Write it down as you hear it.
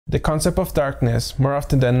The concept of darkness, more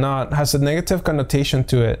often than not, has a negative connotation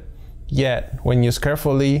to it. Yet, when used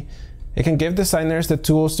carefully, it can give designers the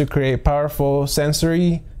tools to create powerful,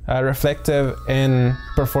 sensory, reflective, and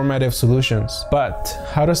performative solutions. But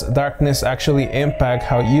how does darkness actually impact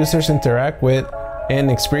how users interact with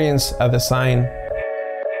and experience a design?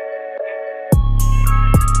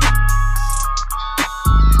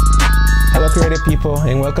 Hello creative people,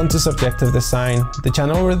 and welcome to Sbjctv Design, the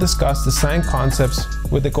channel where we discuss design concepts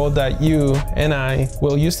with the goal that you and I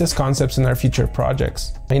will use these concepts in our future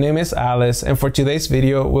projects. My name is Alice, and for today's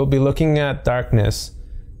video we'll be looking at darkness.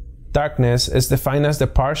 Darkness is defined as the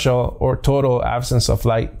partial or total absence of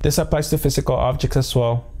light. This applies to physical objects as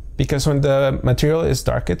well, because when the material is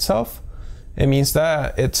dark itself, it means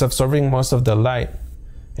that it's absorbing most of the light.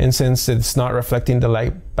 And since it's not reflecting the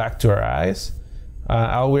light back to our eyes,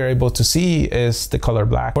 all we're able to see is the color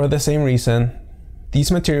black. For the same reason, these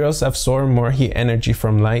materials absorb more heat energy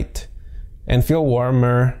from light and feel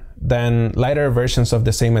warmer than lighter versions of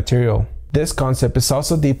the same material. This concept is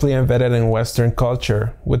also deeply embedded in Western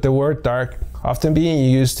culture, with the word dark often being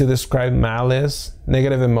used to describe malice,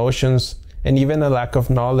 negative emotions, and even a lack of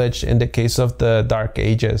knowledge in the case of the Dark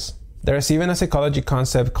Ages. There is even a psychology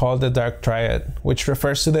concept called the dark triad, which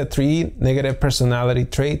refers to the three negative personality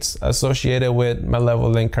traits associated with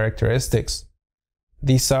malevolent characteristics.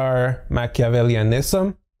 These are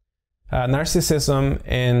Machiavellianism, narcissism,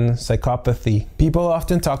 and psychopathy. People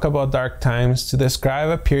often talk about dark times to describe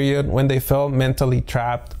a period when they felt mentally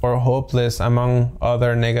trapped or hopeless, among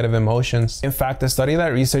other negative emotions. In fact, a study that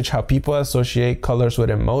researched how people associate colors with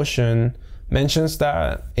emotion mentions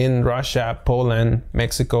that in Russia, Poland,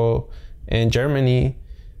 Mexico, and Germany,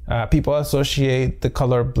 people associate the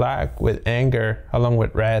color black with anger along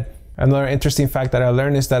with red. Another interesting fact that I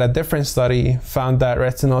learned is that a different study found that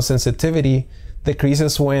retinal sensitivity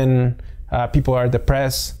decreases when people are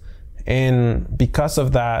depressed, and because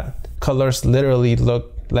of that, colors literally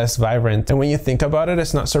look less vibrant. And when you think about it,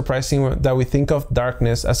 it's not surprising that we think of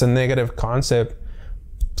darkness as a negative concept,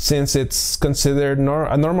 since it's considered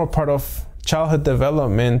a normal part of childhood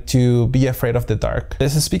development to be afraid of the dark.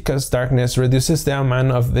 This is because darkness reduces the amount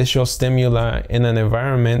of visual stimuli in an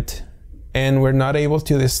environment, and we're not able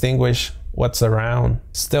to distinguish what's around.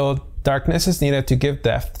 Still, darkness is needed to give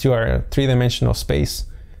depth to our three-dimensional space,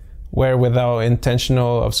 where without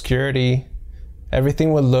intentional obscurity,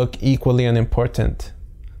 everything would look equally unimportant.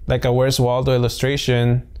 Like a 𝗬𝗶𝗿 𝗩𝗶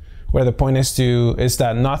illustration, where the point is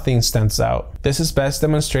that nothing stands out. This is best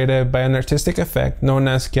demonstrated by an artistic effect known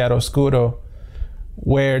as 𝗂𝗶𝗿,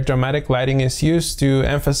 where dramatic lighting is used to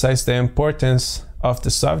emphasize the importance of the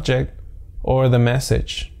subject or the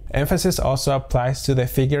message. Emphasis also applies to the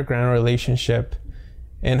figure-ground relationship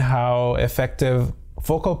and how effective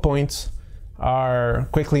focal points are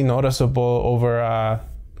quickly noticeable over a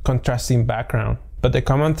contrasting background. But the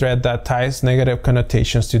common thread that ties negative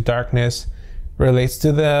connotations to darkness relates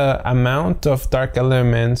to the amount of dark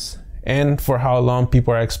elements and for how long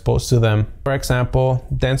people are exposed to them. For example,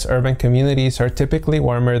 dense urban communities are typically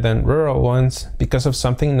warmer than rural ones because of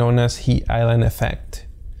something known as heat island effect,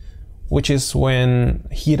 which is when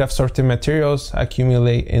heat-absorptive materials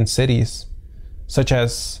accumulate in cities, such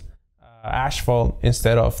as asphalt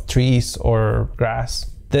instead of trees or grass.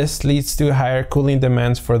 This leads to higher cooling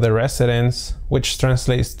demands for the residents, which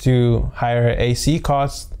translates to higher AC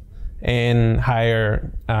costs and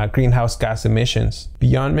higher greenhouse gas emissions.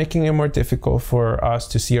 Beyond making it more difficult for us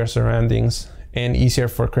to see our surroundings and easier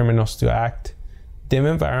for criminals to act, dim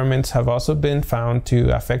environments have also been found to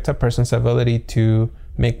affect a person's ability to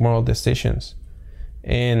make moral decisions.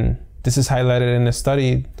 And this is highlighted in a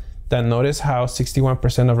study that noticed how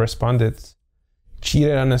 61% of respondents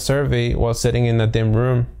cheated on a survey while sitting in a dim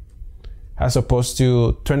room, as opposed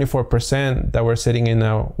to 24% that were sitting in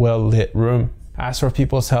a well-lit room. As for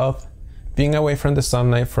people's health, being away from the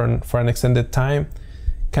sunlight for an extended time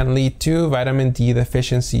can lead to vitamin D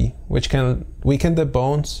deficiency, which can weaken the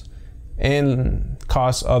bones and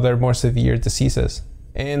cause other more severe diseases.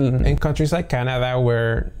 In countries like Canada,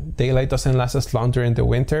 where daylight doesn't last as long during the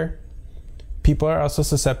winter, people are also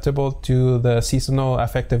susceptible to the seasonal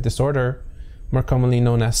affective disorder, more commonly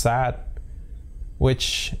known as SAD,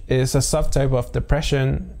 which is a subtype of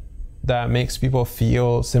depression that makes people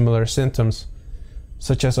feel similar symptoms,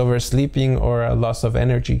 such as oversleeping or a loss of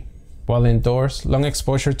energy. While indoors, long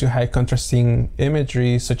exposure to high contrasting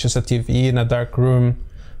imagery, such as a TV in a dark room,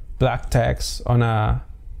 black text on a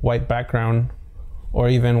white background, or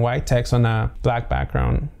even white text on a black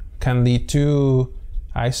background, can lead to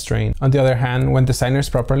eye strain. On the other hand, when designers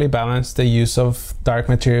properly balance the use of dark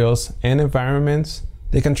materials and environments,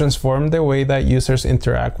 they can transform the way that users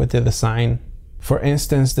interact with the design. For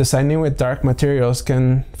instance, designing with dark materials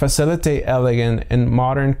can facilitate elegant and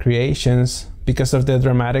modern creations because of the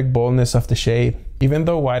dramatic boldness of the shade. Even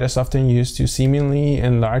though white is often used to seemingly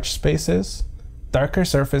enlarge spaces, darker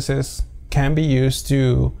surfaces can be used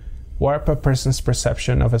to warp a person's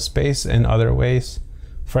perception of a space in other ways.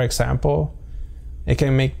 For example, it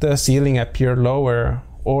can make the ceiling appear lower,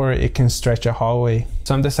 or it can stretch a hallway.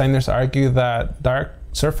 Some designers argue that dark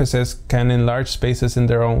surfaces can enlarge spaces in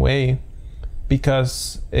their own way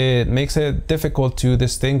because it makes it difficult to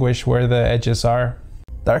distinguish where the edges are.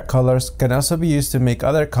 Dark colors can also be used to make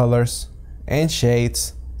other colors and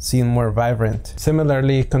shades seem more vibrant.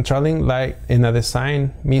 Similarly, controlling light in a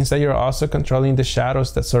design means that you're also controlling the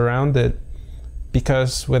shadows that surround it,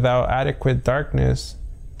 because without adequate darkness,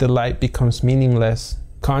 the light becomes meaningless.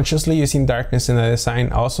 Consciously using darkness in a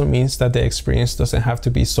design also means that the experience doesn't have to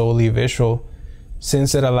be solely visual,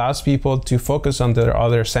 since it allows people to focus on their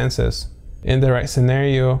other senses. In the right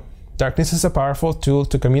scenario, darkness is a powerful tool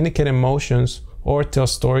to communicate emotions or tell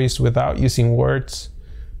stories without using words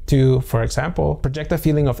to, for example, project a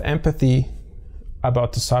feeling of empathy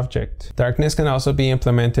about the subject. Darkness can also be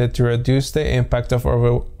implemented to reduce the impact of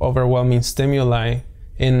overwhelming stimuli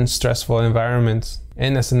in stressful environments.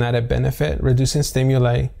 And as an added benefit, reducing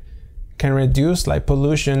stimuli can reduce light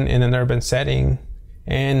pollution in an urban setting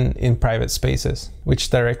and in private spaces, which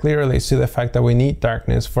directly relates to the fact that we need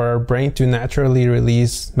darkness for our brain to naturally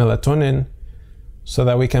release melatonin so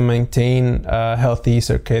that we can maintain a healthy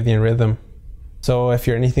circadian rhythm. So if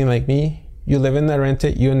you're anything like me, you live in a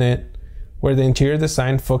rented unit where the interior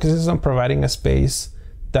design focuses on providing a space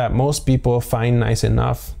that most people find nice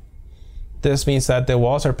enough. This means that the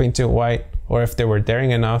walls are painted white, or if they were daring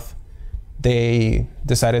enough, they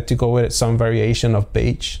decided to go with some variation of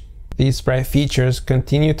beige. These bright features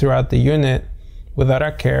continue throughout the unit without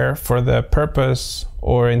a care for the purpose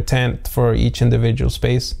or intent for each individual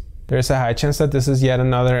space. There's a high chance that this is yet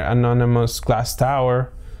another anonymous glass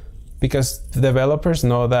tower, because developers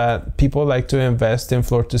know that people like to invest in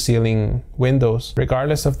floor-to-ceiling windows,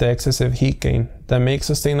 regardless of the excessive heat gain that makes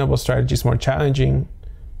sustainable strategies more challenging,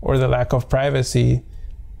 or the lack of privacy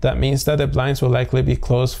that means that the blinds will likely be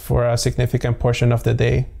closed for a significant portion of the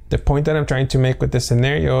day. The point that I'm trying to make with this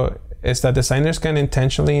scenario is that designers can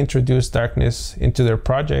intentionally introduce darkness into their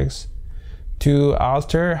projects to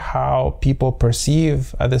alter how people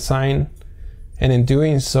perceive a design, and in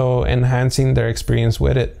doing so, enhancing their experience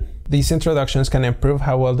with it. These introductions can improve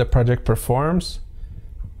how well the project performs,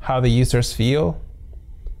 how the users feel,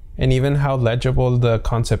 and even how legible the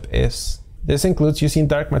concept is. This includes using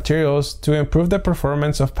dark materials to improve the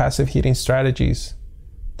performance of passive heating strategies.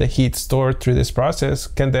 The heat stored through this process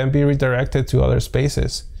can then be redirected to other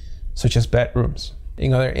spaces, such as bedrooms.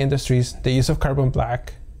 In other industries, the use of carbon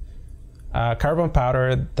black, carbon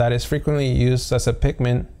powder that is frequently used as a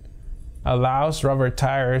pigment, allows rubber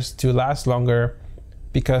tires to last longer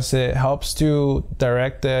because it helps to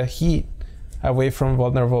direct the heat away from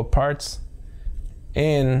vulnerable parts,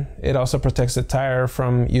 and it also protects the tire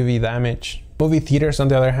from UV damage. Movie theaters, on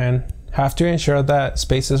the other hand, have to ensure that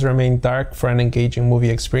spaces remain dark for an engaging movie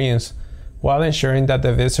experience, while ensuring that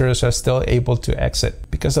the visitors are still able to exit.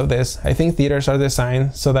 Because of this, I think theaters are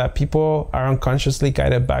designed so that people are unconsciously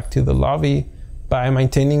guided back to the lobby by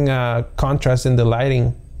maintaining a contrast in the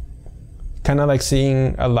lighting, kind of like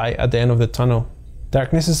seeing a light at the end of the tunnel.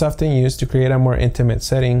 Darkness is often used to create a more intimate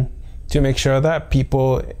setting, to make sure that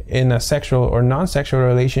people in a sexual or non-sexual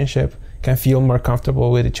relationship can feel more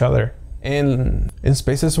comfortable with each other. And in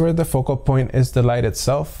spaces where the focal point is the light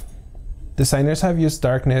itself, designers have used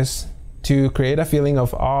darkness to create a feeling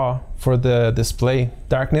of awe for the display.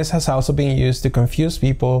 Darkness has also been used to confuse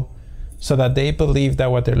people so that they believe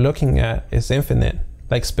that what they're looking at is infinite,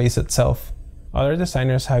 like space itself. Other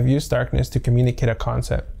designers have used darkness to communicate a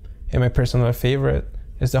concept, and my personal favorite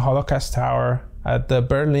is the Holocaust Tower at the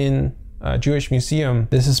Berlin Jewish Museum.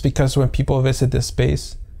 This is because when people visit this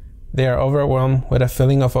space, they are overwhelmed with a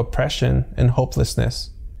feeling of oppression and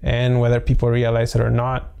hopelessness. And whether people realize it or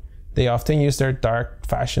not, they often use their dark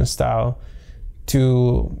fashion style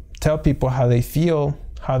to tell people how they feel,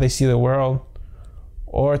 how they see the world,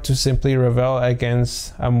 or to simply rebel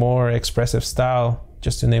against a more expressive style,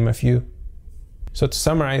 just to name a few. So to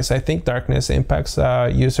summarize, I think darkness impacts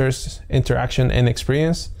users' interaction and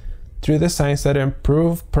experience through designs that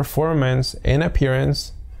improve performance and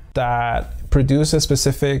appearance, that produce a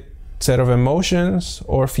specific set of emotions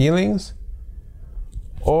or feelings,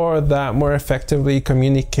 or that more effectively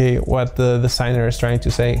communicate what the designer is trying to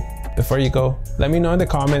say. Before you go, let me know in the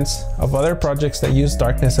comments of other projects that use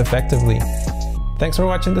darkness effectively. Thanks for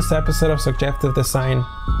watching this episode of Subjective Design.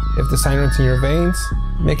 If design runs in your veins,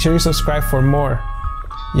 make sure you subscribe for more.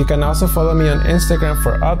 You can also follow me on Instagram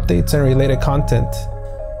for updates and related content.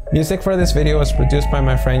 Music for this video was produced by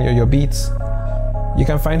my friend 𝗤𝗂𝗍𝗶𝗍. You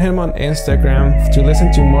can find him on Instagram to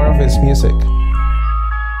listen to more of his music.